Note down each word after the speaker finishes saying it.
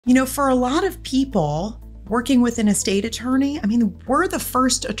You know, for a lot of people working with an estate attorney, I mean, we're the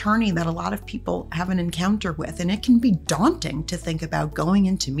first attorney that a lot of people have an encounter with, and it can be daunting to think about going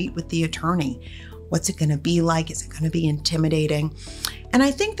in to meet with the attorney. What's it going to be like? Is it going to be intimidating? And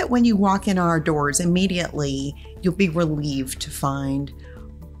I think that when you walk in our doors, immediately you'll be relieved to find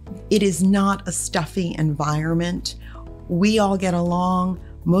it is not a stuffy environment. We all get along.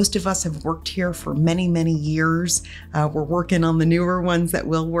 Most of us have worked here for many, many years. We're working on the newer ones that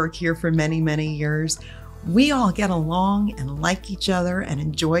will work here for many, many years. We all get along and like each other and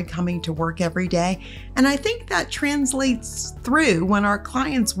enjoy coming to work every day. And I think that translates through when our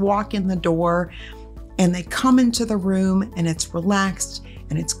clients walk in the door and they come into the room and it's relaxed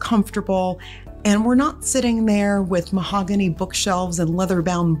and it's comfortable. And we're not sitting there with mahogany bookshelves and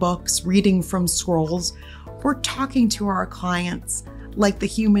leather-bound books reading from scrolls. We're talking to our clients like the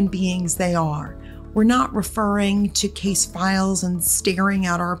human beings they are. We're not referring to case files and staring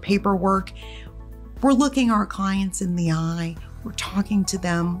at our paperwork. We're looking our clients in the eye. We're talking to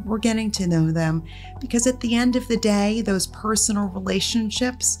them. We're getting to know them. Because at the end of the day, those personal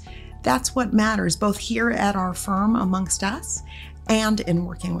relationships, that's what matters, both here at our firm amongst us and in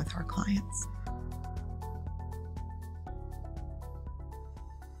working with our clients.